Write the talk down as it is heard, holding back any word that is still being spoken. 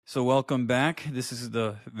So, welcome back. This is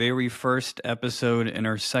the very first episode in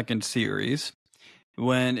our second series.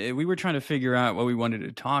 When we were trying to figure out what we wanted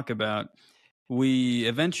to talk about, we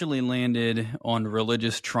eventually landed on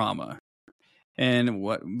religious trauma. And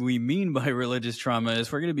what we mean by religious trauma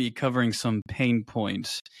is we're going to be covering some pain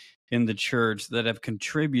points in the church that have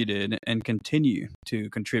contributed and continue to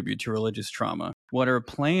contribute to religious trauma. What our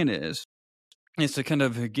plan is to kind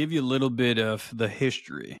of give you a little bit of the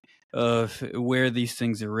history of where these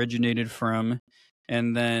things originated from,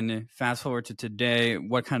 and then fast forward to today,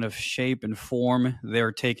 what kind of shape and form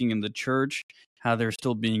they're taking in the church, how they're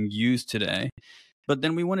still being used today. But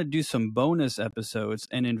then we want to do some bonus episodes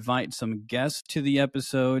and invite some guests to the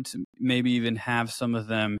episodes, maybe even have some of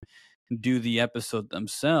them do the episode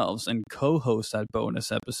themselves and co-host that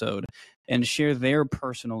bonus episode and share their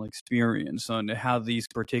personal experience on how these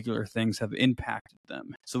particular things have impacted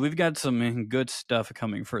them. So we've got some good stuff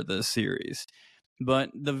coming for this series. But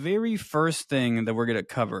the very first thing that we're going to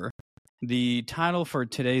cover, the title for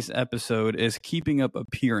today's episode is Keeping Up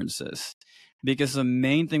Appearances, because the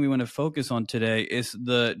main thing we want to focus on today is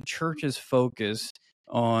the church's focus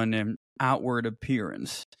on outward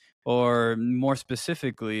appearance, or more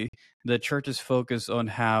specifically, the church's focus on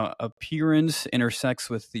how appearance intersects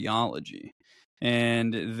with theology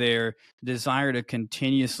and their desire to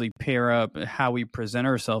continuously pair up how we present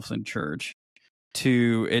ourselves in church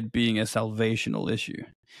to it being a salvational issue.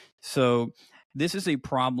 So this is a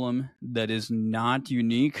problem that is not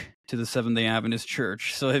unique to the Seventh-day Adventist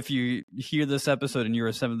Church. So if you hear this episode and you're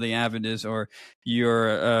a Seventh-day Adventist or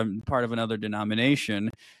you're part of another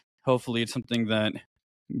denomination, hopefully it's something that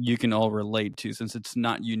you can all relate to, since it's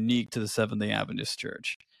not unique to the Seventh-day Adventist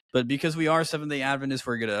Church. But because we are Seventh-day Adventists,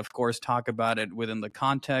 we're going to, of course, talk about it within the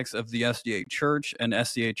context of the SDA Church and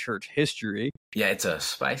SDA Church history. Yeah, it's a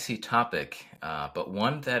spicy topic, but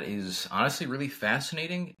one that is honestly really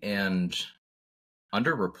fascinating and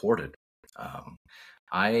underreported.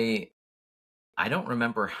 I don't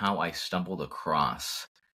remember how I stumbled across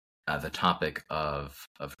the topic of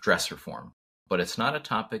dress reform, but it's not a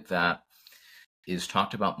topic that is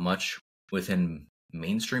talked about much within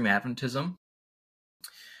mainstream Adventism.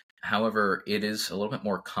 However, it is a little bit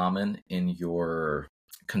more common in your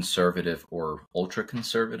conservative or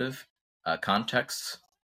ultra-conservative contexts,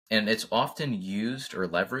 and it's often used or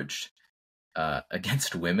leveraged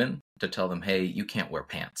against women to tell them, hey, you can't wear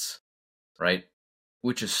pants, right?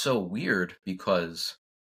 Which is so weird because,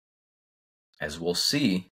 as we'll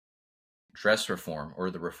see, dress reform or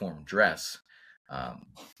the reform dress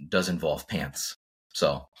does involve pants.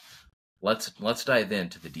 So let's dive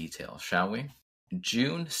into the details, shall we?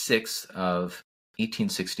 June 6th of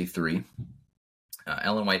 1863,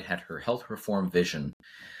 Ellen White had her health reform vision,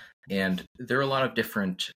 and there are a lot of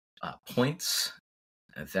different points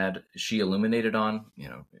that she illuminated on,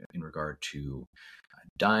 in regard to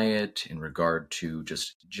diet, in regard to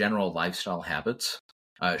just general lifestyle habits.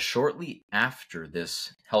 Shortly after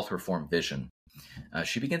this health reform vision,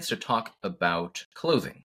 she begins to talk about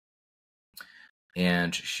clothing.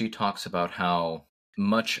 And she talks about how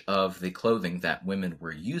much of the clothing that women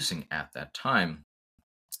were using at that time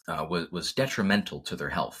was detrimental to their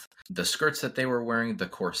health. The skirts that they were wearing, the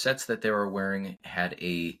corsets that they were wearing had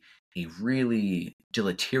a really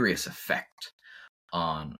deleterious effect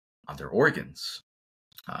on their organs.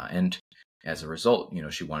 And as a result,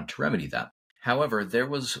 she wanted to remedy that. However, there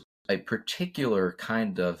was a particular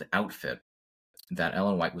kind of outfit that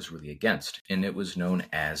Ellen White was really against, and it was known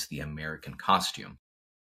as the American costume.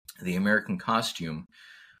 The American costume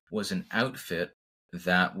was an outfit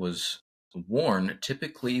that was worn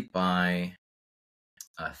typically by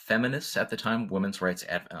feminists at the time, women's rights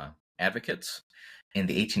advocates in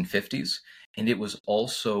the 1850s, and it was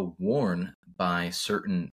also worn by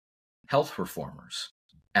certain health reformers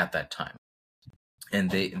at that time.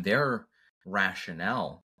 And their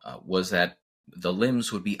rationale was that the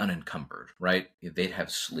limbs would be unencumbered, right? They'd have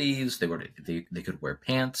sleeves, they could wear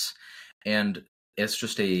pants, and it's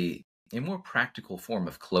just a more practical form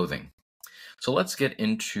of clothing. So let's get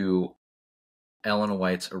into Ellen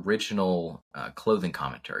White's original clothing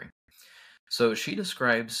commentary. So she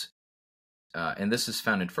describes, and this is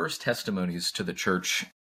found in First Testimonies to the Church,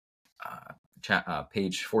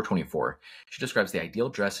 page 424. She describes the ideal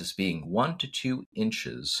dress as being 1 to 2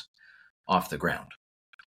 inches off the ground.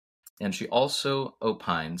 And she also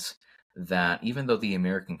opines that even though the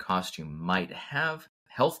American costume might have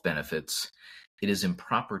health benefits, it is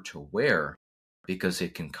improper to wear because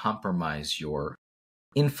it can compromise your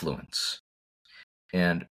influence.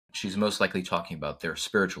 And she's most likely talking about their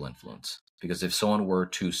spiritual influence. Because if someone were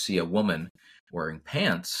to see a woman wearing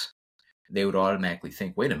pants, they would automatically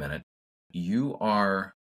think, wait a minute, you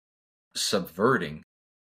are subverting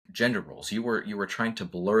gender roles. You were trying to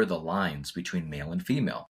blur the lines between male and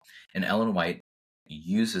female. And Ellen White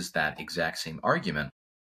uses that exact same argument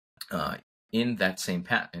in that same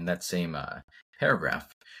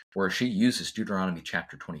paragraph, where she uses Deuteronomy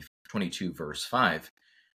chapter 22, verse 5,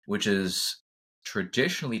 which is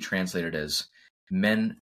traditionally translated as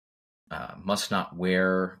men must not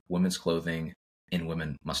wear women's clothing and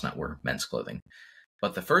women must not wear men's clothing.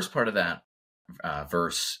 But the first part of that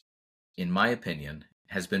verse, in my opinion,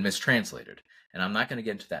 has been mistranslated. And I'm not going to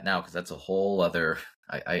get into that now because that's a whole other,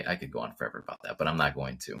 I could go on forever about that, but I'm not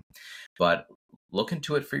going to. But look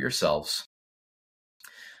into it for yourselves.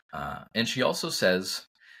 And she also says,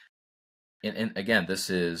 and again, this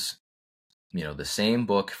is, the same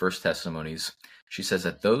book, First Testimonies. She says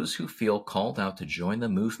that those who feel called out to join the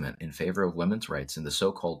movement in favor of women's rights in the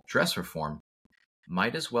so-called dress reform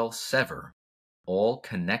might as well sever all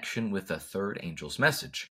connection with the third angel's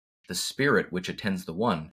message. The spirit which attends the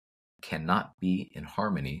one cannot be in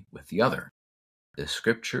harmony with the other. The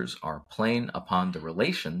scriptures are plain upon the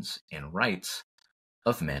relations and rights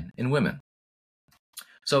of men and women.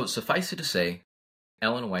 So suffice it to say,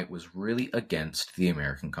 Ellen White was really against the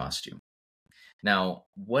American costume. Now,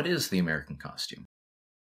 what is the American costume?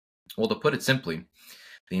 Well, to put it simply,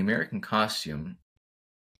 the American costume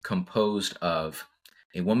composed of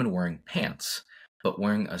a woman wearing pants, but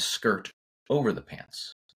wearing a skirt over the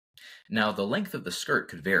pants. Now, the length of the skirt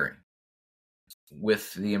could vary.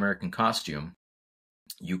 With the American costume,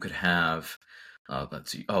 you could have,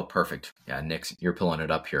 let's see, oh, perfect. Yeah, Nick, you're pulling it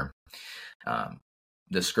up here.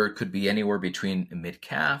 The skirt could be anywhere between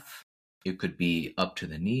mid-calf. It could be up to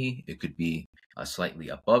the knee. It could be slightly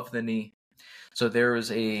above the knee. So there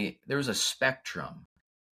was a spectrum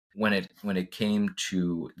when it came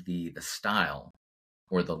to the style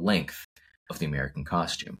or the length of the American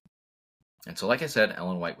costume. And so, like I said,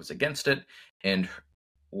 Ellen White was against it, and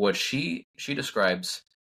what she describes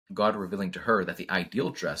God revealing to her that the ideal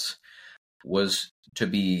dress was to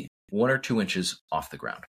be 1 or 2 inches off the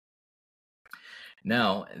ground.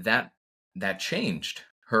 Now, that changed.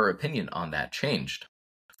 Her opinion on that changed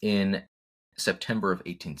in September of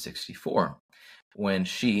 1864, when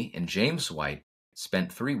she and James White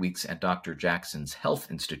spent 3 weeks at Dr. Jackson's Health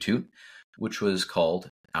Institute, which was called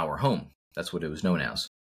Our Home. That's what it was known as.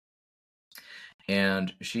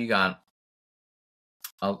 And she got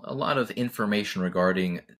a lot of information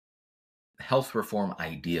regarding health reform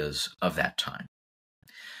ideas of that time.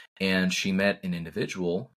 And she met an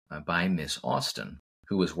individual by Miss Austin,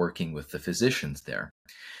 who was working with the physicians there.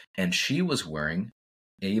 And she was wearing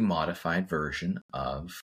a modified version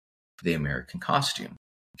of the American costume.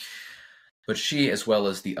 But she, as well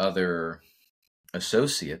as the other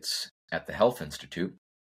associates at the Health Institute,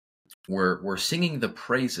 were singing the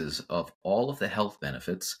praises of all of the health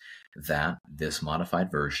benefits that this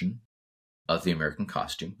modified version of the American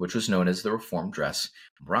costume, which was known as the reform dress,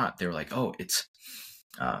 brought. They were like, oh,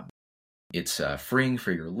 it's freeing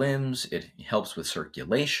for your limbs. It helps with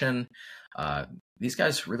circulation. These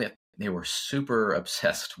guys they were super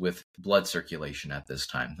obsessed with blood circulation at this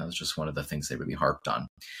time. That was just one of the things they really harped on.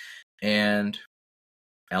 And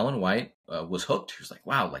Ellen White was hooked. She was like,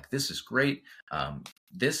 wow, like this is great.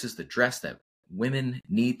 This is the dress that women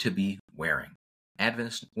need to be wearing.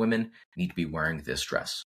 Adventist women need to be wearing this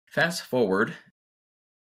dress. Fast forward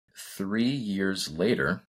 3 years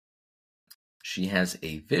later, she has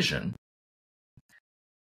a vision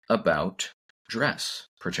about dress,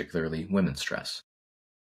 particularly women's dress.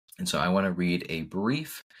 And so I want to read a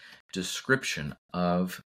brief description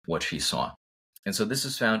of what she saw. And so this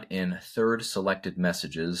is found in Third Selected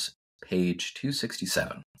Messages, page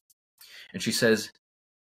 267. And she says,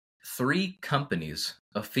 3 companies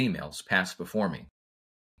of females passed before me,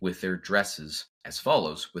 with their dresses as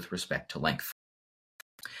follows with respect to length.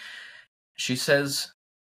 She says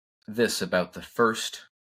this about the first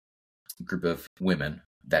group of women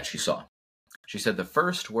that she saw. She said the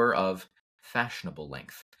first were of fashionable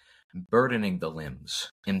length, burdening the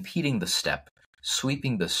limbs, impeding the step,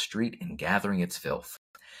 sweeping the street and gathering its filth,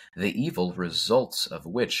 the evil results of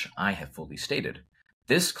which I have fully stated.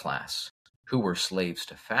 This class, who were slaves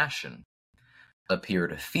to fashion,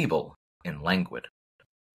 appeared feeble and languid.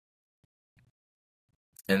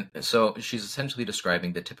 And so she's essentially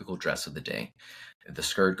describing the typical dress of the day, the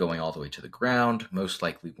skirt going all the way to the ground, most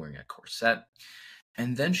likely wearing a corset.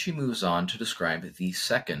 And then she moves on to describe the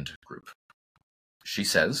second group. She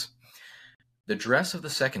says, the dress of the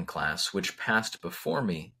second class, which passed before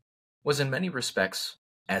me, was in many respects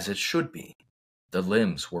as it should be. The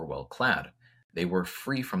limbs were well clad. They were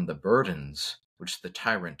free from the burdens which the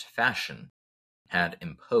tyrant fashion had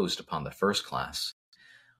imposed upon the first class.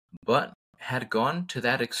 but had gone to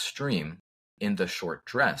that extreme in the short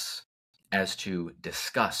dress as to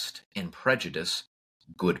disgust and prejudice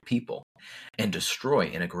good people, and destroy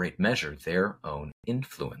in a great measure their own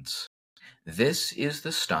influence. This is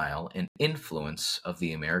the style and influence of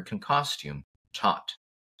the American costume taught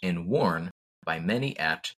and worn by many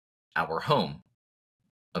at our home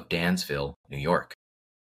of Dansville, New York,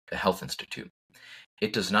 the Health Institute.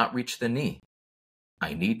 It does not reach the knee.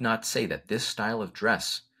 I need not say that this style of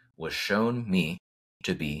dress was shown me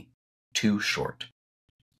to be too short.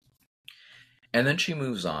 And then she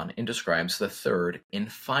moves on and describes the third and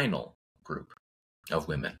final group of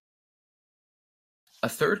women. A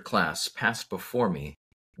third class passed before me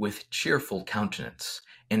with cheerful countenance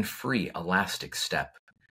and free elastic step.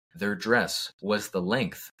 Their dress was the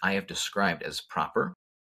length I have described as proper,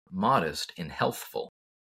 modest, and healthful.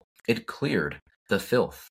 It cleared the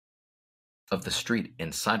filth of the street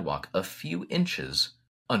and sidewalk a few inches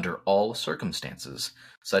under all circumstances,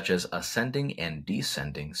 such as ascending and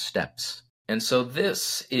descending steps. And so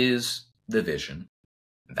this is the vision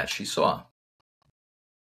that she saw.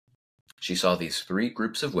 She saw these three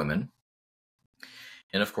groups of women.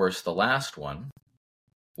 And of course, the last one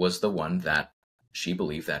was the one that she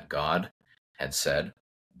believed that God had said,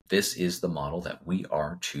 this is the model that we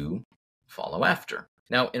are to follow after.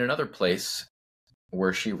 Now, in another place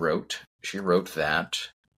where she wrote that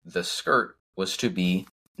the skirt was to be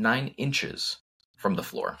 9 inches from the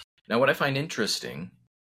floor. Now, what I find interesting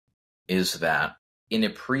is that in a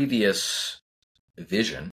previous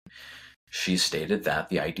vision, she stated that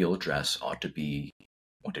the ideal dress ought to be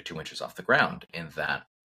 1 to 2 inches off the ground, and that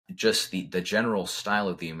just the general style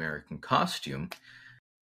of the American costume,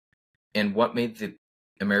 and what made the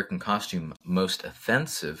American costume most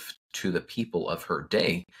offensive to the people of her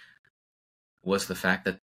day was the fact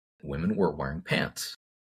that women were wearing pants.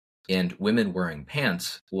 And women wearing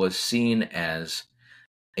pants was seen as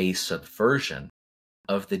a subversion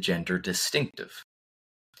of the gender distinctive.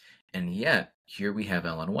 And yet, here we have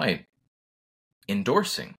Ellen White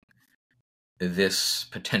endorsing this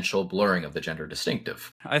potential blurring of the gender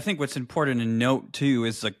distinctive. I think what's important to note, too,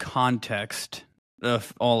 is the context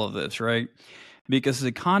of all of this, right? Because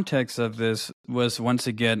the context of this was, once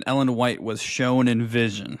again, Ellen White was shown in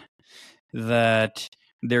vision that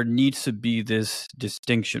there needs to be this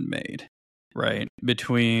distinction made, right,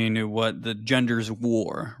 between what the genders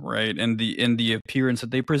wore, right, and the appearance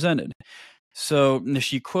that they presented. So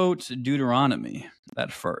she quotes Deuteronomy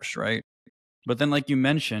at first, right? But then, like you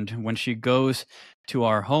mentioned, when she goes to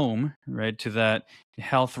our home, right, to that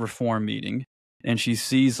health reform meeting, and she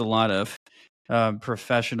sees a lot of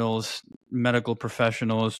professionals, medical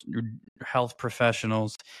professionals, health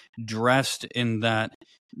professionals dressed in that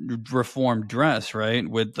reformed dress, right,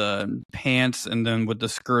 with the pants and then with the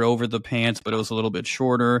skirt over the pants, but it was a little bit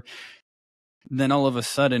shorter. Then all of a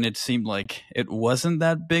sudden it seemed like it wasn't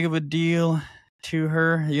that big of a deal to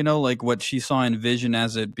her, you know, like what she saw in vision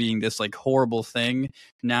as it being this like horrible thing.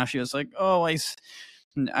 Now she was like, oh,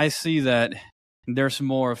 I see that there's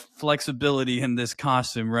more flexibility in this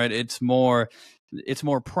costume, right? It's more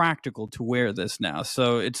practical to wear this now.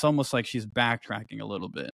 So it's almost like she's backtracking a little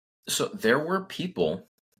bit. So there were people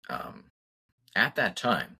at that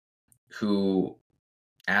time who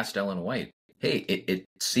asked Ellen White, hey, it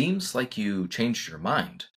seems like you changed your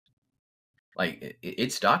mind. Like,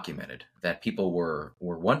 it's documented that people were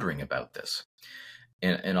wondering about this.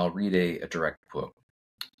 And I'll read a direct quote.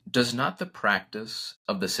 Does not the practice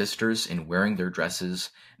of the sisters in wearing their dresses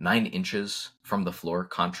 9 inches from the floor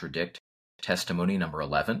contradict testimony number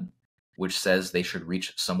 11, which says they should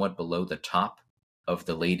reach somewhat below the top of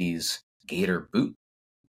the lady's gaiter boot?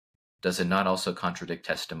 Does it not also contradict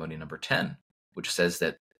testimony number 10, which says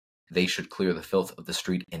that they should clear the filth of the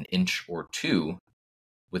street 1 inch or 2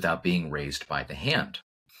 without being raised by the hand?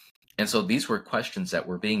 And so these were questions that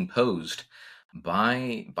were being posed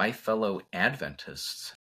by fellow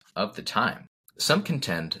Adventists of the time. Some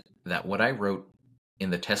contend that what I wrote in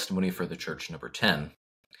the testimony for the church number 10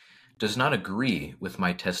 does not agree with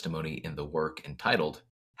my testimony in the work entitled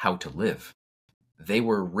How to Live. They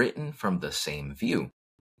were written from the same view,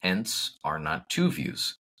 hence are not two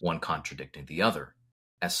views, one contradicting the other,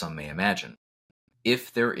 as some may imagine.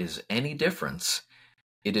 If there is any difference,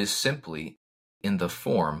 it is simply in the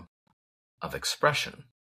form of expression.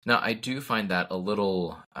 Now, I do find that a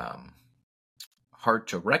little hard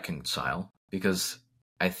to reconcile, because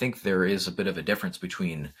I think there is a bit of a difference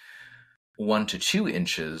between 1 to 2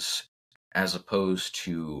 inches as opposed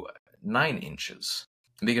to 9 inches.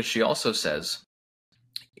 Because she also says,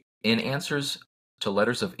 in answers to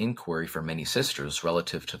letters of inquiry from many sisters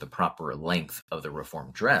relative to the proper length of the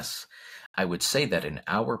reformed dress, I would say that in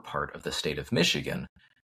our part of the state of Michigan,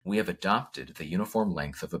 we have adopted the uniform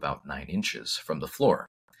length of about 9 inches from the floor.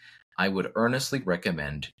 I would earnestly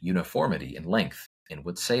recommend uniformity in length and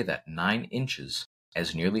would say that 9 inches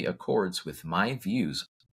as nearly accords with my views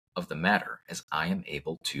of the matter as I am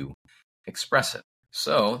able to express it.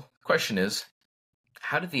 So, the question is,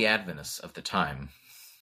 how did the Adventists of the time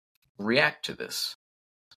react to this?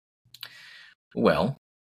 Well,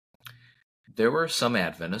 there were some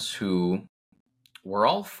Adventists who were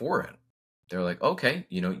all for it. They're like, okay,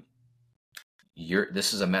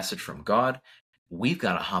 this is a message from God. We've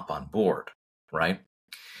got to hop on board, right?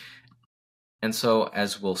 And so,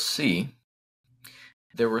 as we'll see,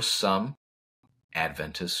 there were some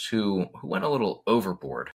Adventists who went a little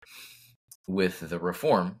overboard with the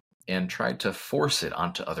reform and tried to force it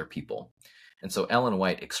onto other people. And so Ellen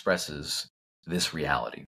White expresses this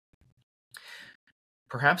reality.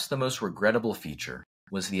 Perhaps the most regrettable feature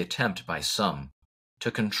was the attempt by some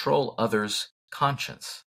to control others'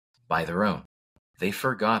 conscience by their own. They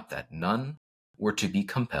forgot that none were to be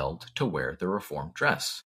compelled to wear the reform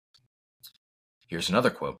dress. Here's another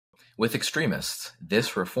quote. With extremists,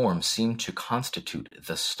 this reform seemed to constitute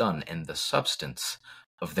the stun and the substance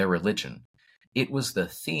of their religion. It was the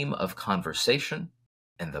theme of conversation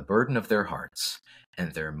and the burden of their hearts,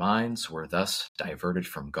 and their minds were thus diverted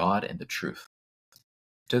from God and the truth.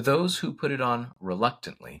 To those who put it on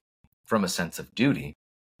reluctantly, from a sense of duty,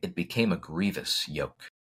 it became a grievous yoke.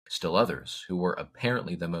 Still others, who were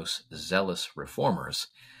apparently the most zealous reformers,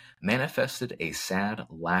 manifested a sad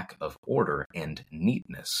lack of order and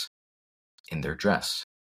neatness in their dress.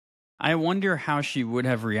 I wonder how she would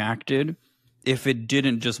have reacted if it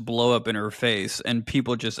didn't just blow up in her face and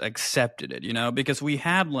people just accepted it, because we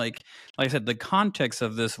had, like I said, the context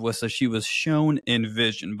of this was that she was shown in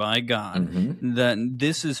vision by God that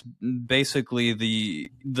this is basically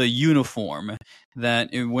the uniform that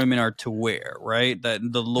women are to wear, right? That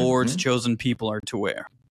the Lord's chosen people are to wear.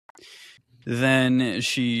 Then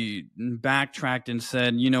she backtracked and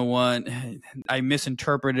said, you know what, I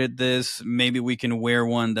misinterpreted this. Maybe we can wear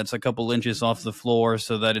one that's a couple inches off the floor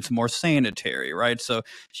so that it's more sanitary, right? So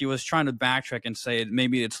she was trying to backtrack and say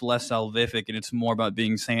maybe it's less salvific and it's more about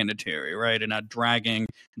being sanitary, right? And not dragging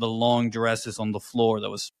the long dresses on the floor that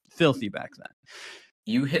was filthy back then.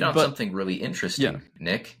 You hit on something really interesting,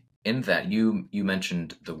 Nick, in that you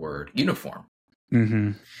mentioned the word uniform.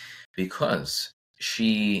 Because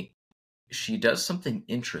she does something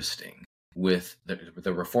interesting with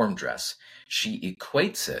the reform dress. She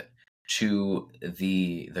equates it to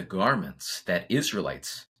the garments that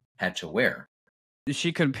Israelites had to wear.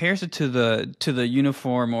 She compares it to the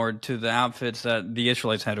uniform or to the outfits that the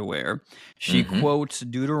Israelites had to wear. She quotes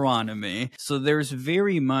Deuteronomy. So there's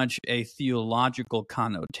very much a theological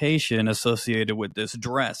connotation associated with this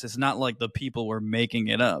dress. It's not like the people were making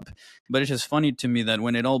it up. But it's just funny to me that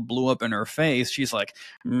when it all blew up in her face, she's like,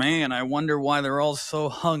 man, I wonder why they're all so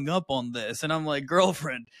hung up on this. And I'm like,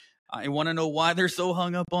 girlfriend, I want to know why they're so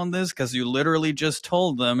hung up on this, because you literally just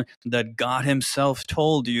told them that God himself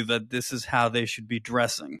told you that this is how they should be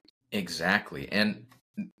dressing. Exactly. And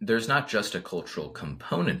there's not just a cultural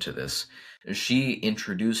component to this. She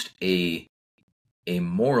introduced a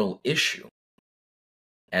moral issue,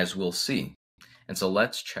 as we'll see. And so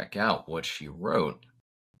let's check out what she wrote.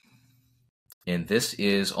 And this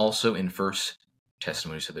is also in First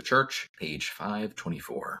Testimonies to the Church, page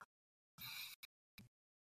 524.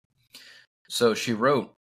 So she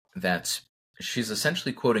wrote that she's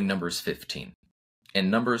essentially quoting Numbers 15.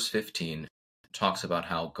 And Numbers 15 talks about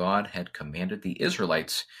how God had commanded the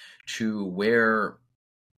Israelites to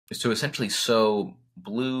essentially sew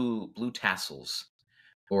blue tassels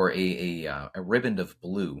or a ribbon of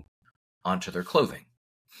blue onto their clothing.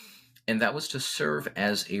 And that was to serve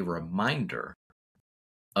as a reminder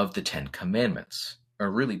of the 10 Commandments,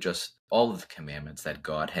 or really just all of the commandments that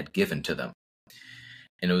God had given to them.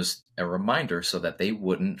 And it was a reminder so that they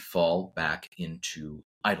wouldn't fall back into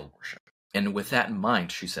idol worship. And with that in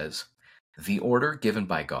mind, she says, the order given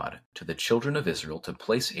by God to the children of Israel to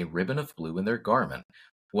place a ribbon of blue in their garment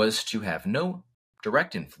was to have no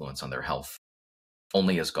direct influence on their health,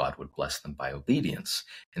 only as God would bless them by obedience,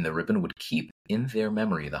 and the ribbon would keep in their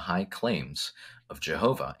memory the high claims of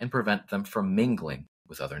Jehovah and prevent them from mingling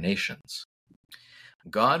with other nations.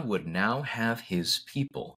 God would now have his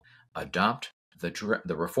people adopt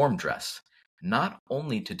the reform dress, not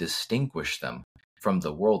only to distinguish them from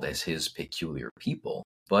the world as his peculiar people,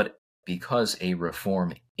 but because a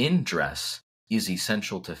reform in dress is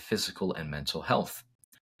essential to physical and mental health.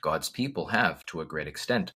 God's people have, to a great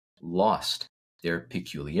extent, lost their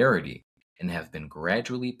peculiarity and have been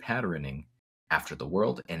gradually patterning after the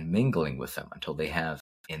world and mingling with them until they have,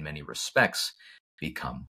 in many respects,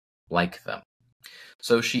 become like them.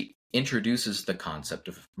 So she introduces the concept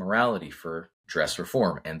of morality for dress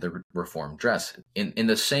reform and the reform dress in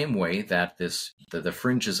the same way that the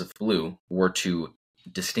fringes of blue were to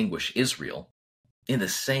distinguish Israel. In the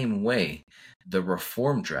same way, the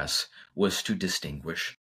reform dress was to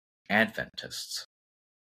distinguish Adventists.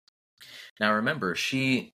 Now remember,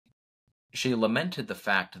 she lamented the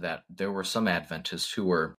fact that there were some Adventists who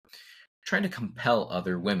were trying to compel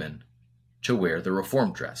other women to wear the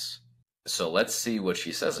reform dress. So let's see what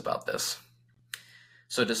she says about this.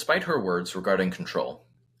 So despite her words regarding control,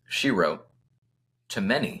 she wrote, "To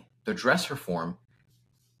many, the dress reform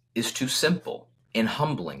is too simple and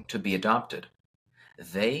humbling to be adopted.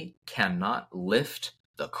 They cannot lift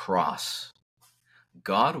the cross.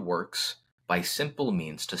 God works by simple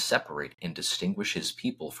means to separate and distinguish his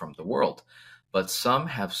people from the world, but some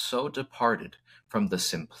have so departed from the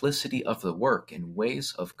simplicity of the work and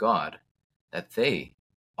ways of God that they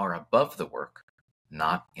are above the work,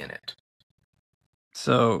 not in it."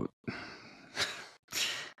 So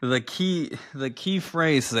the key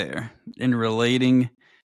phrase there in relating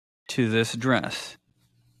to this dress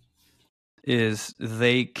is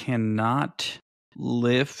they cannot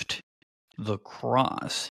lift the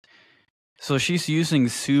cross. So she's using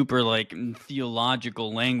super like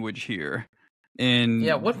theological language here in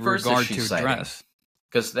what verse regard is she to citing? dress.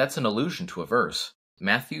 Because that's an allusion to a verse.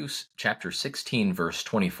 Matthew chapter 16, verse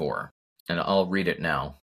 24. And I'll read it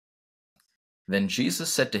now. "Then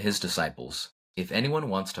Jesus said to his disciples, 'If anyone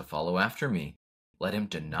wants to follow after me, let him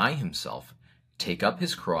deny himself, take up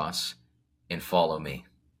his cross, and follow me.'"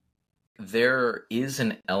 There is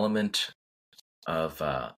an element of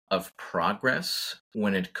progress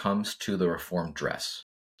when it comes to the reformed dress,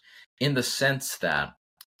 in the sense that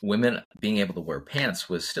women being able to wear pants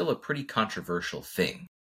was still a pretty controversial thing,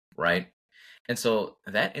 right? And so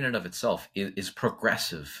that in and of itself is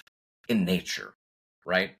progressive in nature,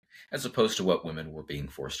 right? As opposed to what women were being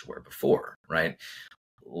forced to wear before, right?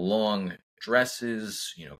 Long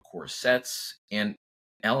dresses, corsets, and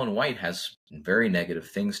Ellen White has very negative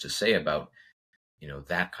things to say about,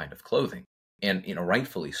 that kind of clothing, and,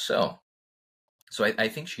 rightfully so. So I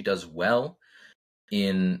think she does well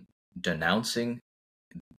in denouncing,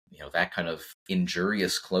 that kind of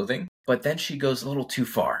injurious clothing, but then she goes a little too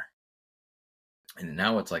far. And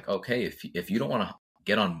now it's like, okay, if you don't want to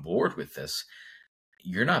get on board with this,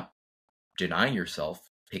 you're not denying yourself,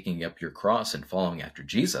 picking up your cross and following after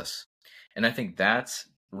Jesus. And I think that's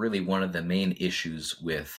really one of the main issues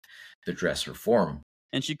with the dress reform.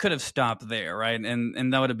 And she could have stopped there, right?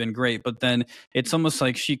 And that would have been great. But then it's almost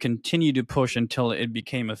like she continued to push until it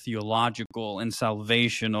became a theological and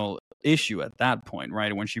salvational issue at that point,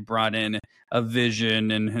 right? When she brought in a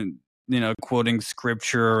vision and, quoting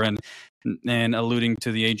scripture and alluding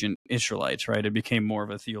to the ancient Israelites, right? It became more of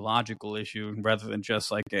a theological issue rather than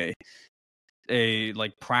just like a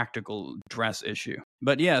like practical dress issue.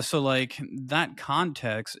 But yeah, so like that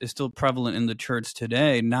context is still prevalent in the church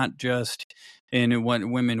today, not just in what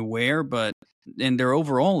women wear, but in their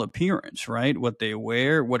overall appearance, right? What they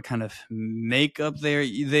wear, what kind of makeup they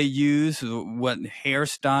use, what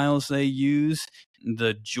hairstyles they use,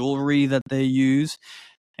 the jewelry that they use.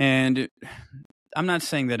 And I'm not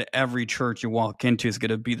saying that every church you walk into is going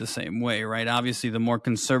to be the same way, right? Obviously, the more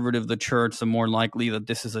conservative the church, the more likely that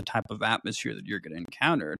this is a type of atmosphere that you're going to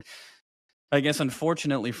encounter. I guess,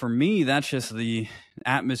 unfortunately for me, that's just the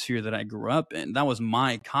atmosphere that I grew up in. That was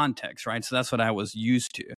my context, right? So that's what I was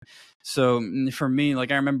used to. So for me,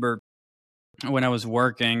 like I remember when I was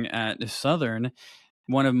working at Southern,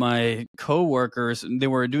 one of my coworkers, they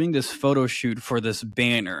were doing this photo shoot for this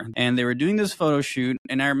banner, and they were doing this photo shoot.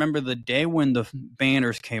 And I remember the day when the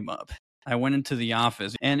banners came up, I went into the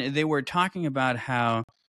office and they were talking about how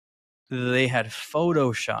they had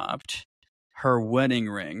photoshopped her wedding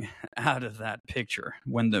ring out of that picture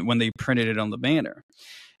when they printed it on the banner.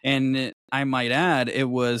 And I might add, it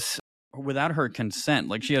was without her consent.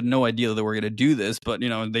 Like she had no idea that they were going to do this, but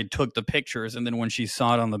they took the pictures, and then when she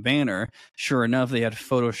saw it on the banner, sure enough, they had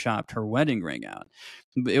photoshopped her wedding ring out.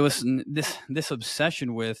 It was this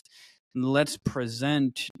obsession with, let's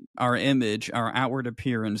present our image, our outward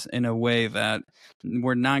appearance in a way that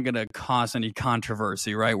we're not going to cause any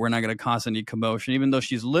controversy, right? We're not going to cause any commotion. Even though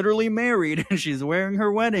she's literally married and she's wearing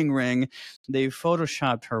her wedding ring, they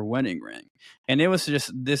photoshopped her wedding ring. And it was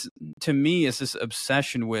just this, to me, it's this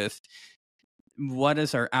obsession with, what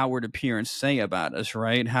does our outward appearance say about us,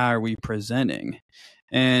 right? How are we presenting?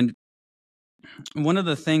 And one of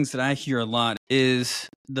the things that I hear a lot is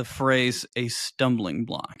the phrase, a stumbling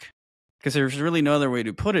block. because there's really no other way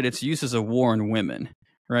to put it. It's used as a war on women,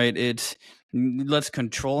 right? It's let's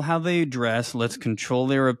control how they dress, let's control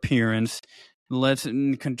their appearance, let's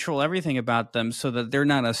control everything about them so that they're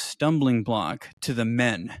not a stumbling block to the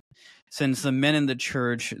men. Since the men in the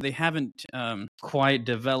church, they haven't quite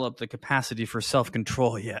developed the capacity for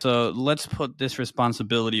self-control yet. So let's put this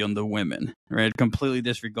responsibility on the women, right? Completely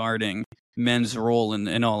disregarding men's role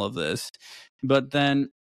in all of this. But then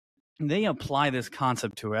they apply this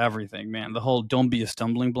concept to everything, man. The whole don't be a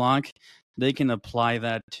stumbling block. They can apply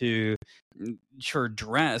that to sure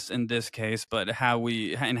dress in this case, but how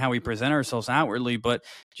we present ourselves outwardly, but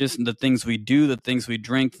just the things we do, the things we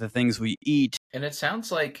drink, the things we eat. And it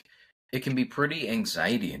sounds like it can be pretty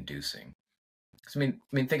anxiety inducing. I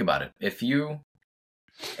mean, think about it. If you,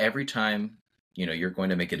 every time, you're going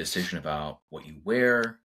to make a decision about what you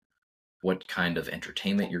wear, what kind of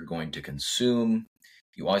entertainment you're going to consume,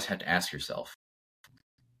 you always have to ask yourself,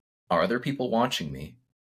 are other people watching me?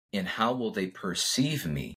 And how will they perceive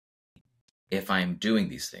me if I'm doing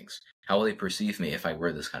these things? How will they perceive me if I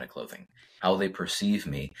wear this kind of clothing? How will they perceive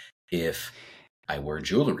me if I wear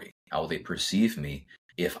jewelry? How will they perceive me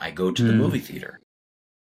if I go to the movie theater?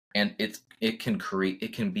 And it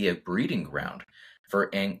can be a breeding ground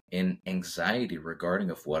for anxiety regarding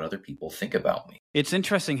of what other people think about me. It's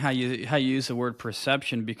interesting how you use the word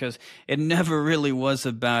perception, because it never really was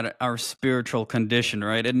about our spiritual condition,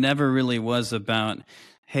 right? It never really was about,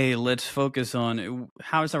 hey, let's focus on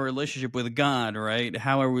how's our relationship with God, right?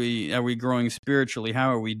 How are we growing spiritually?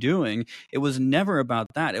 How are we doing? It was never about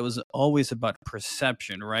that. It was always about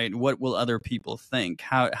perception, right? What will other people think?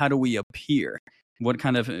 How do we appear? What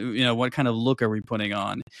kind of look are we putting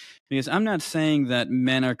on? Because I'm not saying that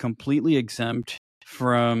men are completely exempt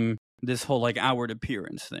from this whole outward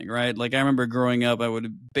appearance thing, right? I remember growing up, I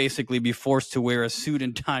would basically be forced to wear a suit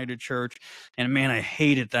and tie to church. And man, I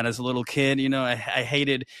hated that as a little kid. I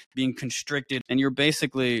hated being constricted. And you're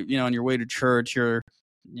basically, on your way to church, you're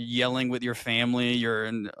yelling with your family,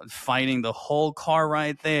 you're fighting the whole car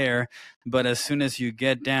right there. But as soon as you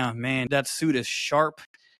get down, man, that suit is sharp.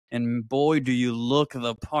 And boy, do you look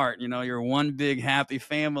the part. You're one big happy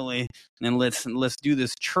family, and let's do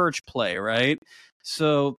this church play, right?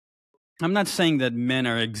 So I'm not saying that men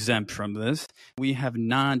are exempt from this. We have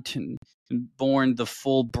not borne the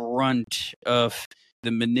full brunt of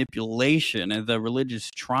the manipulation and the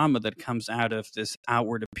religious trauma that comes out of this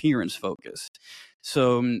outward appearance focus.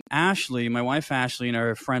 So Ashley, my wife Ashley, and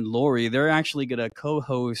our friend Lori, they're actually going to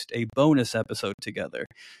co-host a bonus episode together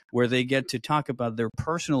where they get to talk about their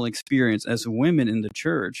personal experience as women in the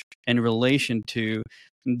church in relation to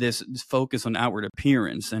this focus on outward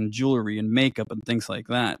appearance and jewelry and makeup and things like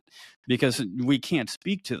that, because we can't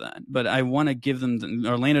speak to that. But I want to give them,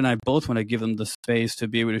 Orlando and I both want to give them the space to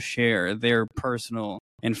be able to share their personal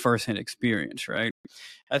and firsthand experience, right?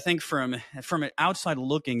 I think from an outside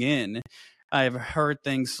looking in, I've heard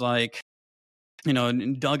things like,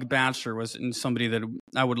 Doug Batchelor was somebody that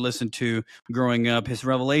I would listen to growing up, his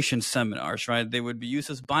Revelation seminars, right? They would be used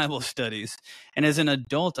as Bible studies. And as an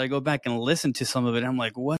adult, I go back and listen to some of it. And I'm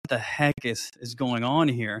like, what the heck is going on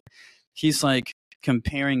here? He's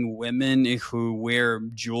comparing women who wear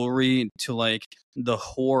jewelry to the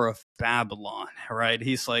whore of Babylon, right?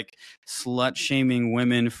 He's slut shaming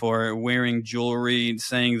women for wearing jewelry,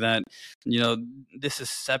 saying that, this is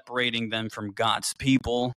separating them from God's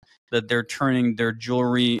people, that they're turning their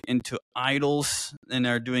jewelry into idols and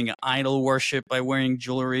are doing idol worship by wearing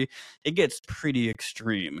jewelry. It gets pretty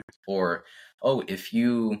extreme. Or, if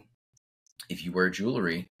you wear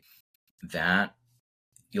jewelry, that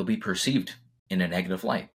you'll be perceived in a negative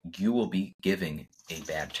light. You will be giving a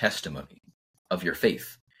bad testimony of your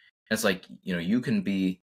faith. It's you can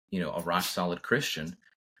be, a rock solid Christian,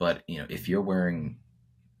 but, if you're wearing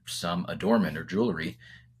some adornment or jewelry,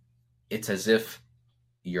 it's as if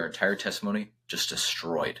your entire testimony just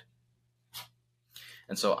destroyed.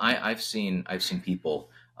 And so I've seen people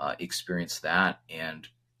experience that, and,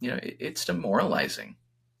 it's demoralizing.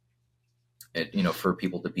 For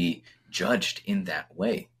people to be judged in that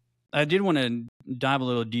way. I did want to dive a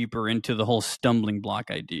little deeper into the whole stumbling block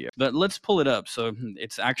idea, but let's pull it up. So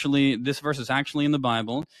this verse is actually in the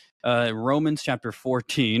Bible, Romans chapter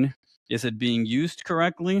 14. Is it being used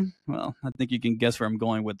correctly? Well, I think you can guess where I'm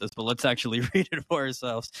going with this, but let's actually read it for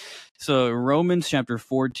ourselves. So Romans chapter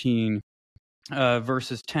 14,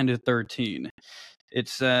 verses 10 to 13. It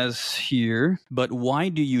says here, "But why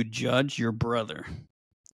do you judge your brother?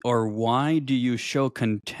 Or why do you show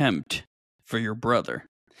contempt for your brother?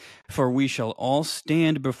 For we shall all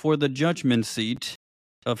stand before the judgment seat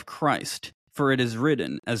of Christ. For it is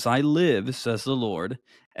written, As I live, says the Lord,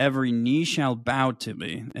 every knee shall bow to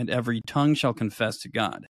me, and every tongue shall confess to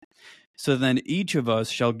God. So then each of us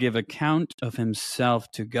shall give account of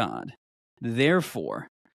himself to God. Therefore,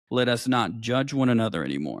 let us not judge one another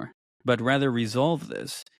anymore, but rather resolve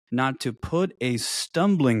this, not to put a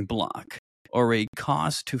stumbling block or a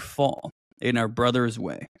cause to fall in our brother's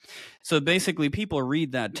way. So basically, people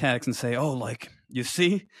read that text and say, oh, like, you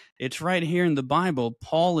see, it's right here in the Bible.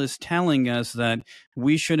 Paul is telling us that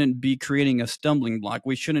we shouldn't be creating a stumbling block.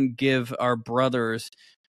 We shouldn't give our brothers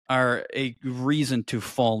a reason to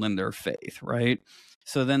fall in their faith, right?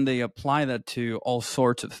 So then they apply that to all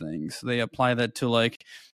sorts of things. They apply that to like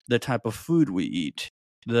the type of food we eat,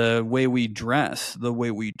 the way we dress, the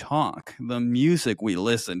way we talk, the music we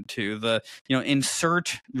listen to, the,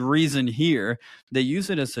 insert reason here. They use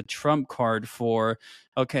it as a trump card for,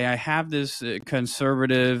 okay, I have this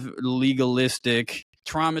conservative, legalistic,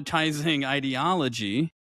 traumatizing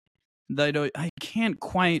ideology that I can't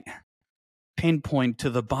quite pinpoint to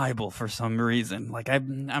the Bible for some reason. Like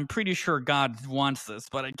I'm pretty sure God wants this,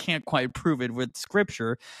 but I can't quite prove it with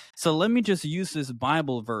scripture. So let me just use this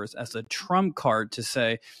Bible verse as a trump card to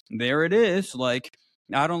say, there it is. Like,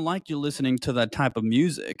 I don't like you listening to that type of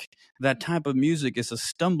music. That type of music is a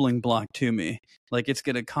stumbling block to me. Like, it's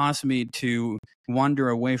going to cause me to wander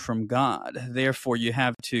away from God. Therefore, you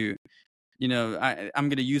have to, I'm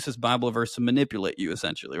going to use this Bible verse to manipulate you,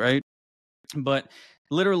 essentially, right? But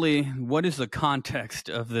literally, what is the context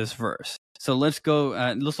of this verse? So let's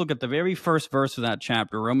look at the very first verse of that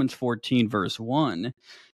chapter, Romans 14, verse 1.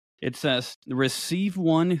 It says, receive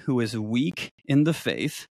one who is weak in the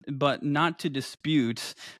faith, but not to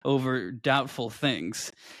disputes over doubtful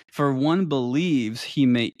things. For one believes he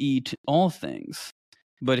may eat all things,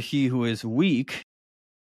 but he who is weak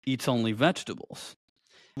eats only vegetables.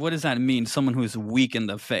 What does that mean? Someone who's weak in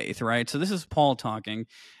the faith, right? So this is Paul talking.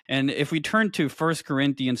 And if we turn to 1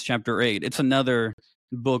 Corinthians chapter 8, it's another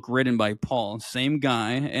book written by Paul, same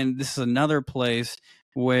guy. And this is another place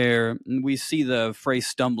where we see the phrase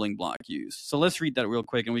stumbling block used. So let's read that real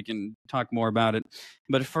quick and we can talk more about it.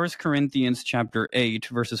 But 1 Corinthians chapter 8,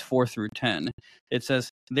 verses 4 through 10, it says,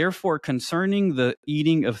 therefore, concerning the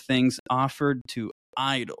eating of things offered to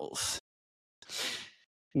idols,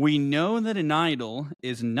 we know that an idol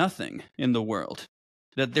is nothing in the world,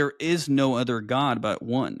 that there is no other God but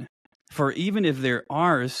one. For even if there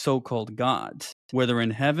are so-called gods, whether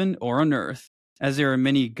in heaven or on earth, as there are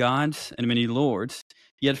many gods and many lords,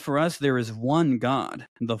 yet for us there is one God,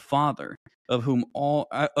 the Father, of whom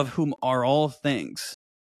are all things,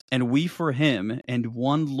 and we for him, and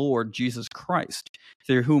one Lord Jesus Christ,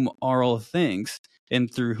 through whom are all things, and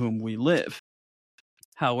through whom we live.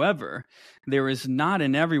 However, there is not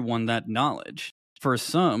in everyone that knowledge. For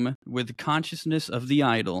some, with consciousness of the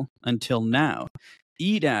idol, until now,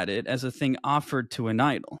 eat at it as a thing offered to an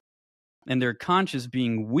idol. And their conscience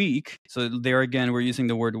being weak, so there again we're using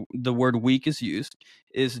the word weak is used,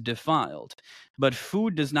 is defiled. But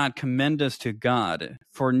food does not commend us to God,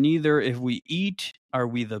 for neither if we eat are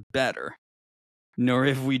we the better, nor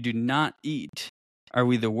if we do not eat are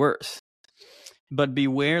we the worse. But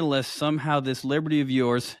beware lest somehow this liberty of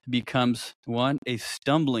yours becomes what? A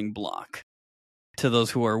stumbling block to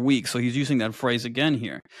those who are weak. So he's using that phrase again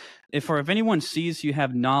here. If anyone sees you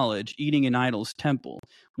have knowledge eating in idol's temple,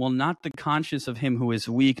 will not the conscience of him who is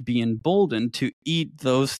weak be emboldened to eat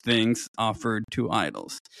those things offered to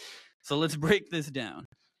idols? So let's break this down.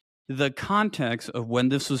 The context of when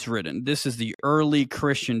this was written, this is the early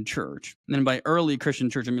Christian church. And by early Christian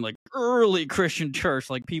church, I mean like early Christian church,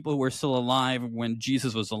 like people who were still alive when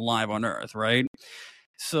Jesus was alive on earth, right?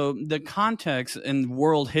 So the context in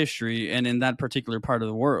world history and in that particular part of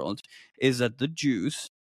the world is that the Jews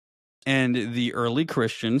and the early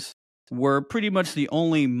Christians were pretty much the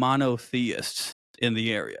only monotheists in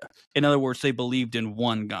the area. In other words, they believed in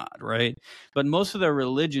one God, right? But most of their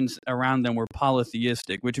religions around them were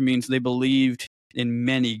polytheistic, which means they believed in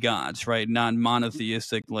many gods, right? Not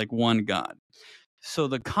monotheistic, like one God. So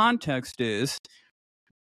the context is,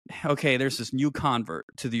 okay, there's this new convert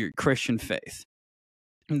to the Christian faith.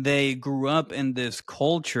 They grew up in this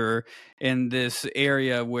culture, in this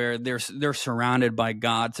area where they're surrounded by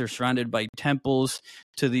gods, they're surrounded by temples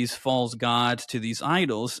to these false gods, to these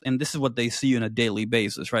idols, and this is what they see on a daily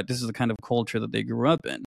basis, right? This is the kind of culture that they grew up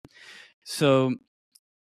in. So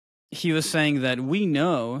he was saying that we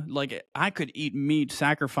know, like, I could eat meat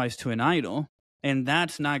sacrificed to an idol, and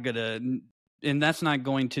that's not going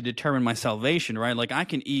to determine my salvation, right? Like, I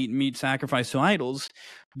can eat meat sacrificed to idols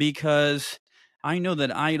because I know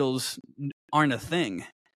that idols aren't a thing.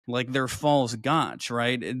 Like, they're false gods,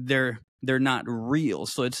 right? They're they're not real.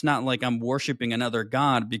 So it's not like I'm worshiping another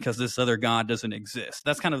god because this other god doesn't exist.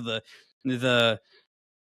 That's kind of the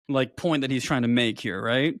like point that he's trying to make here,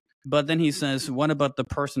 right? But then he says, what about the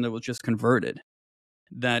person that was just converted,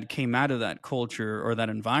 that came out of that culture or that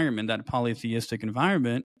environment, that polytheistic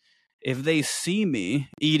environment? If they see me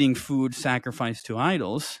eating food sacrificed to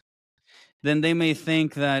idols, then they may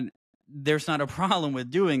think that there's not a problem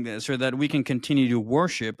with doing this, or that we can continue to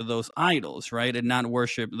worship those idols, right? And not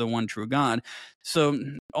worship the one true God. So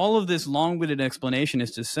all of this long-winded explanation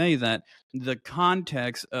is to say that the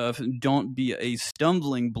context of don't be a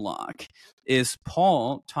stumbling block is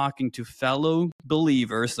Paul talking to fellow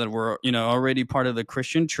believers that were, already part of the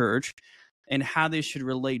Christian church, and how they should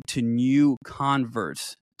relate to new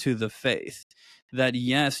converts to the faith. That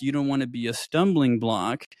yes, you don't want to be a stumbling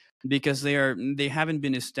block because they haven't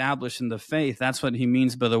been established in the faith. That's what he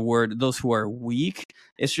means by the word those who are weak.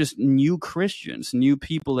 It's just new Christians, new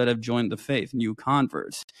people that have joined the faith, new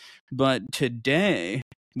converts. But today,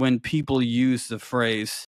 when people use the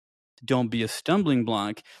phrase don't be a stumbling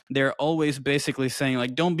block, they're always basically saying,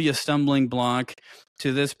 like, don't be a stumbling block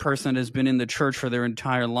to this person that has been in the church for their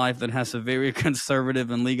entire life, that has a very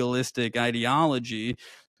conservative and legalistic ideology.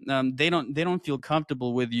 They don't feel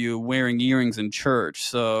comfortable with you wearing earrings in church.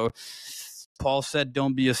 So Paul said,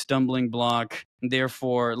 don't be a stumbling block.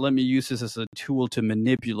 Therefore, let me use this as a tool to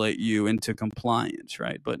manipulate you into compliance,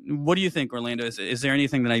 right? But what do you think, Orlando? Is there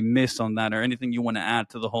anything that I missed on that, or anything you want to add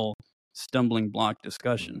to the whole stumbling block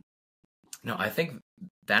discussion? No, I think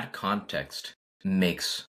that context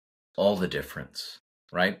makes all the difference,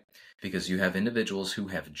 right? Because you have individuals who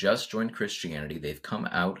have just joined Christianity. They've come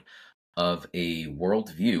out of a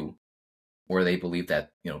worldview where they believe that,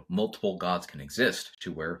 multiple gods can exist,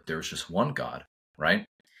 to where there's just one God, right?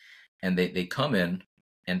 And they come in,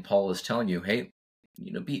 and Paul is telling you, hey,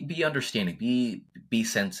 be understanding, be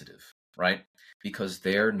sensitive, right? Because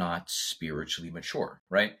they're not spiritually mature,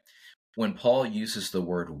 right? When Paul uses the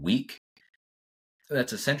word weak,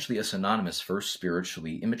 that's essentially a synonymous for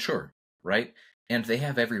spiritually immature, right? And they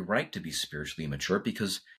have every right to be spiritually immature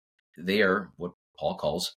because they are what Paul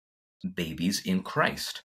calls babies in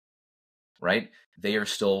Christ, right? They are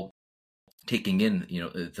still taking in,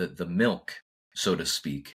 the milk, so to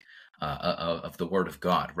speak, of the Word of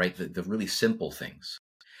God, right? The really simple things.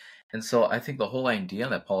 And so I think the whole idea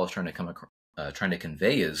that Paul is trying to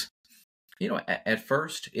convey is, at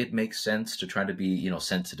first it makes sense to try to be,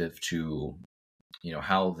 sensitive to,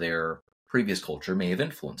 how their previous culture may have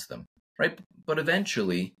influenced them, right? But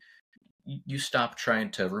eventually you stop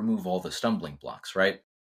trying to remove all the stumbling blocks, right?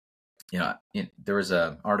 There was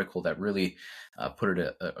an article that really put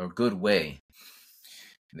it a good way.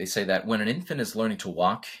 They say that when an infant is learning to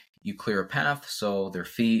walk, you clear a path so their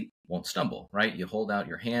feet won't stumble, right? You hold out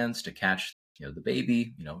your hands to catch, the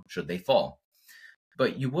baby, should they fall.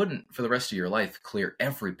 But you wouldn't, for the rest of your life, clear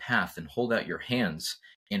every path and hold out your hands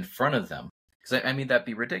in front of them. Because, that'd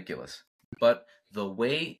be ridiculous. But the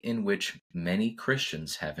way in which many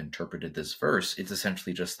Christians have interpreted this verse, it's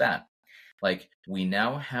essentially just that. Like, we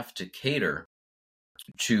now have to cater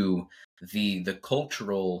to the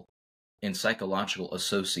cultural and psychological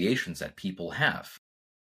associations that people have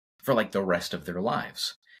for, like, the rest of their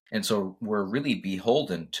lives. And so we're really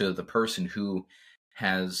beholden to the person who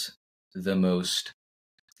has the most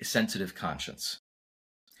sensitive conscience,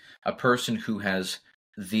 a person who has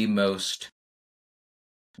the most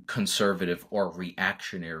conservative or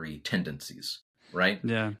reactionary tendencies, right?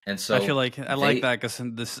 Yeah. And so I feel like I like that,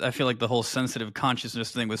 because I feel like the whole sensitive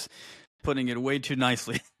consciousness thing was putting it way too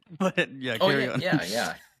nicely. But yeah, carry on.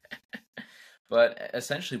 Yeah. But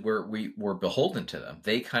essentially, we're beholden to them.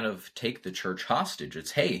 They kind of take the church hostage.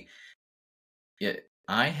 It's, hey,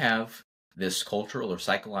 I have this cultural or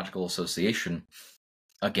psychological association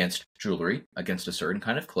against jewelry, against a certain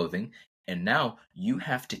kind of clothing, and now you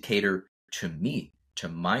have to cater to me, to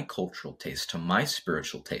my cultural taste, to my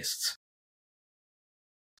spiritual tastes.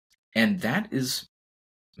 And that is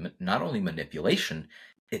not only manipulation,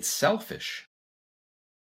 it's selfish.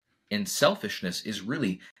 And selfishness is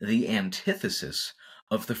really the antithesis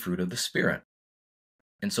of the fruit of the Spirit.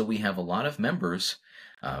 And so we have a lot of members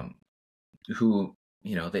who,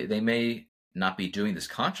 they may not be doing this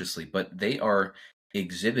consciously, but they are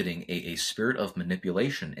exhibiting a spirit of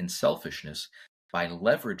manipulation and selfishness by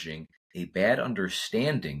leveraging a bad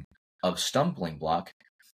understanding of stumbling block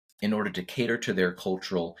in order to cater to their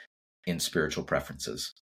cultural and spiritual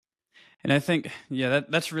preferences. And I think,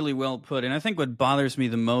 that's really well put. And I think what bothers me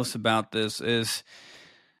the most about this is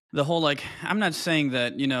the whole, like, I'm not saying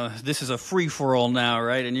that, this is a free for all now,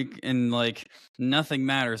 right? And like nothing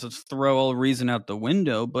matters. Let's throw all reason out the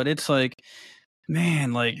window. But it's like,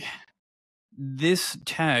 man, like, this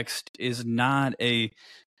text is not a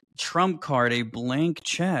trump card, a blank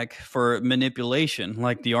check for manipulation,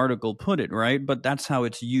 like the article put it, right? But that's how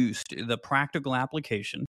it's used. The practical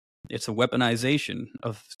application, it's a weaponization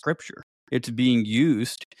of scripture. It's being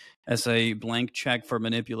used as a blank check for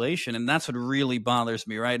manipulation. And that's what really bothers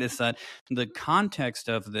me, right? Is that the context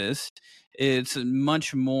of this, it's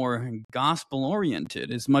much more gospel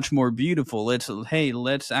oriented. It's much more beautiful. It's, hey,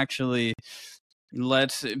 let's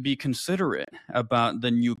be considerate about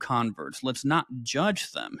the new converts. Let's not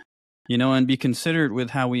judge them, and be considerate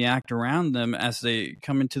with how we act around them as they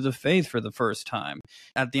come into the faith for the first time.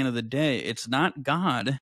 At the end of the day, it's not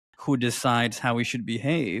God who decides how we should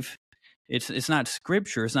behave. It's not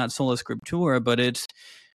scripture, it's not sola scriptura, but it's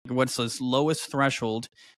what's the lowest threshold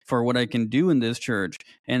for what I can do in this church,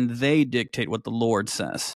 and they dictate what the Lord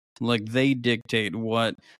says. Like, they dictate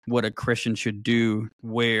what a Christian should do,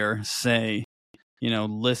 wear, say,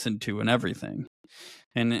 listen to, and everything.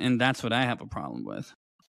 And that's what I have a problem with.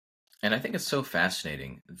 And I think it's so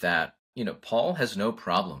fascinating that, Paul has no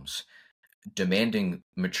problems demanding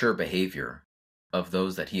mature behavior of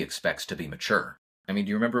those that he expects to be mature. I mean, do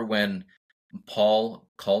you remember when Paul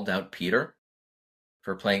called out Peter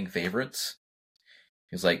for playing favorites?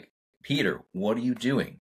 He was like, Peter, what are you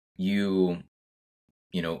doing? You're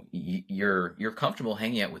comfortable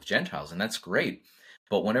hanging out with Gentiles, and that's great.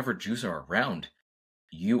 But whenever Jews are around,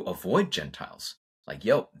 you avoid Gentiles. Like,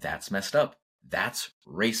 yo, that's messed up. That's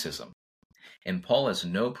racism. And Paul has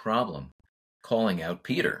no problem calling out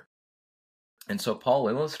Peter. And so Paul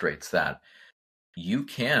illustrates that you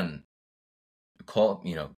can call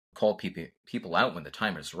people out when the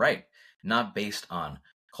time is right, not based on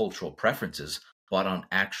cultural preferences, but on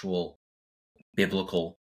actual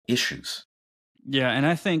biblical issues. Yeah, and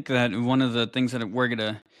I think that one of the things that we're going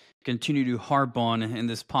to continue to harp on in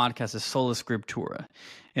this podcast is sola scriptura.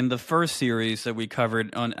 In the first series that we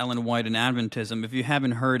covered on Ellen White and Adventism, if you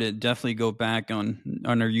haven't heard it, definitely go back on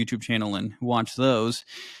our YouTube channel and watch those.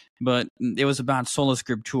 But it was about sola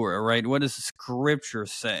scriptura, right? What does scripture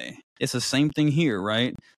say? It's the same thing here,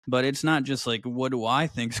 right? But it's not just like, what do I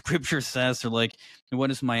think scripture says? Or like, what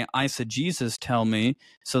does my eisegesis tell me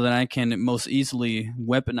so that I can most easily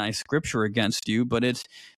weaponize scripture against you? But it's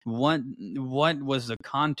what was the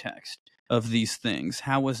context of these things?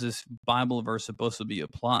 How was this Bible verse supposed to be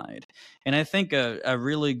applied? And I think a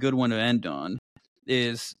really good one to end on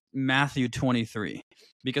is Matthew 23,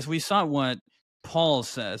 because we saw what Paul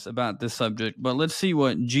says about this subject, but let's see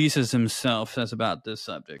what Jesus himself says about this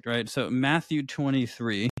subject, right? So Matthew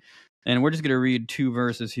 23, and we're just going to read two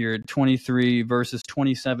verses here, 23 verses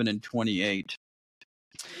 27 and 28.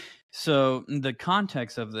 So the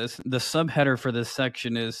context of this, the subheader for this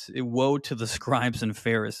section is, woe to the scribes and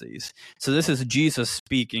Pharisees. So this is Jesus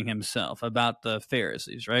speaking himself about the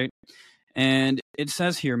Pharisees, right? And it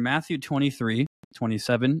says here, Matthew 23,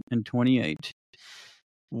 27 and 28.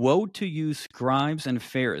 Woe to you, scribes and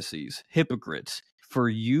Pharisees, hypocrites, for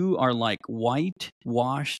you are like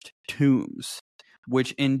whitewashed tombs,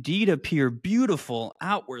 which indeed appear beautiful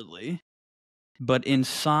outwardly, but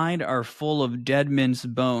inside are full of dead men's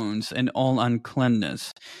bones and all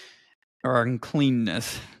uncleanness.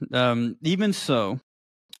 Even so,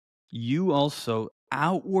 you also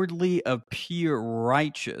outwardly appear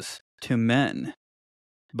righteous to men,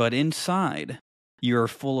 but inside you are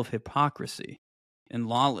full of hypocrisy and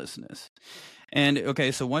lawlessness. And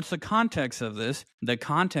okay, so what's the context of this? The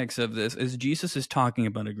context of this is Jesus is talking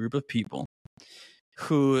about a group of people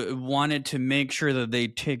who wanted to make sure that they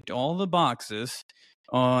ticked all the boxes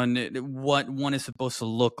on what one is supposed to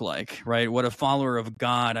look like, right? What a follower of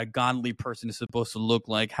God, a godly person is supposed to look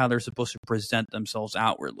like, how they're supposed to present themselves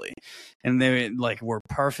outwardly. And they were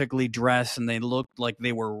perfectly dressed, and they looked like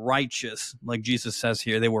they were righteous, like Jesus says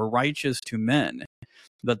here. They were righteous to men,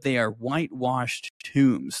 but they are whitewashed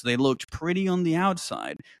tombs. They looked pretty on the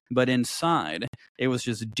outside, but inside, it was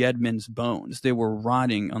just dead men's bones. They were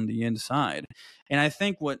rotting on the inside. And I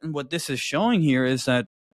think what this is showing here is that,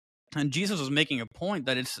 and Jesus was making a point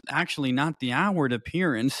that it's actually not the outward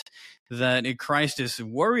appearance that Christ is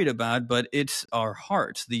worried about, but it's our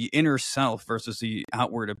hearts, the inner self versus the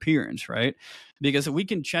outward appearance, right? Because we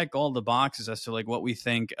can check all the boxes as to what we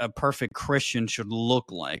think a perfect Christian should look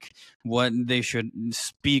like, what they should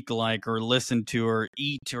speak like or listen to or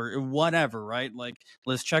eat or whatever, right?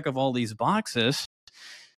 Let's check off all these boxes,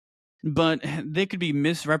 but they could be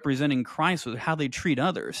misrepresenting Christ with how they treat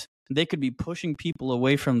others. They could be pushing people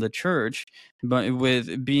away from the church, but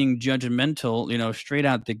with being judgmental, straight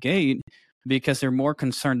out the gate, because they're more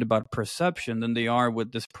concerned about perception than they are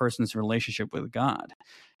with this person's relationship with God.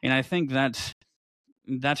 And I think that's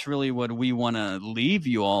that's really what we want to leave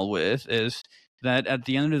you all with, is that at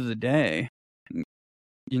the end of the day,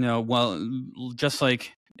 well, just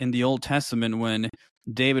like in the Old Testament when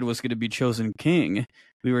David was going to be chosen king,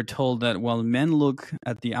 we were told that while men look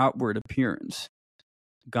at the outward appearance,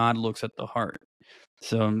 God looks at the heart.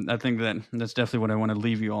 So I think that's definitely what I want to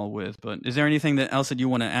leave you all with. But is there anything else that you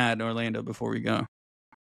want to add, Orlando, before we go?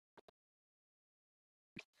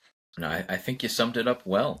 No, I think you summed it up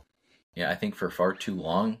well. Yeah, I think for far too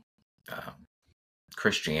long,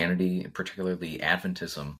 Christianity, particularly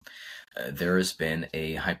Adventism, there has been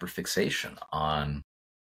a hyperfixation on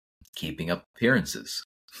keeping up appearances,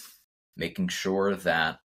 making sure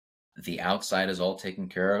that the outside is all taken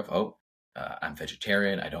care of. Oh, I'm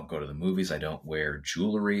vegetarian. I don't go to the movies. I don't wear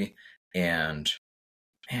jewelry. And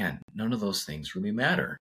man, none of those things really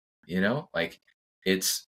matter. Like you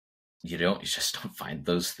just don't find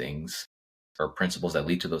those things or principles that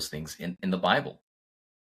lead to those things in the Bible.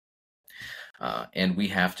 And we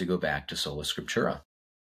have to go back to sola scriptura.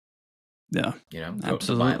 Yeah, go absolutely. to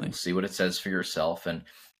the Bible, see what it says for yourself, and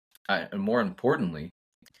more importantly,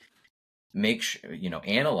 make sure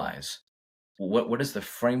analyze what is the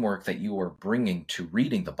framework that you are bringing to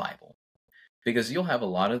reading the Bible, because you'll have a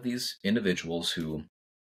lot of these individuals who,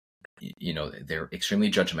 they're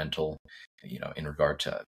extremely judgmental, in regard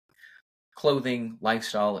to clothing,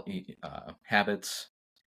 lifestyle, habits,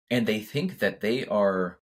 and they think that they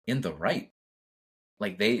are in the right.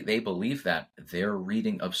 Like they believe that their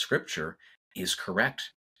reading of scripture is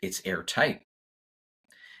correct. It's airtight.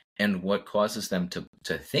 And what causes them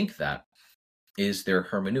to think that is their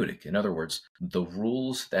hermeneutic. In other words, the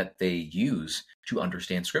rules that they use to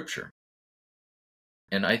understand scripture.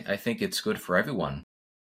 And I think it's good for everyone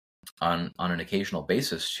on an occasional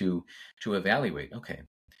basis to evaluate, okay,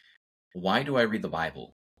 why do I read the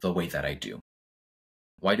Bible the way that I do?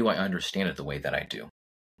 Why do I understand it the way that I do?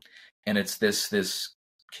 And it's this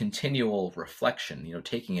continual reflection,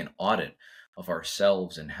 taking an audit of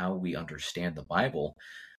ourselves and how we understand the Bible,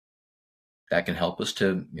 that can help us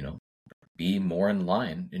to, be more in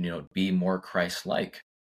line and, be more Christ-like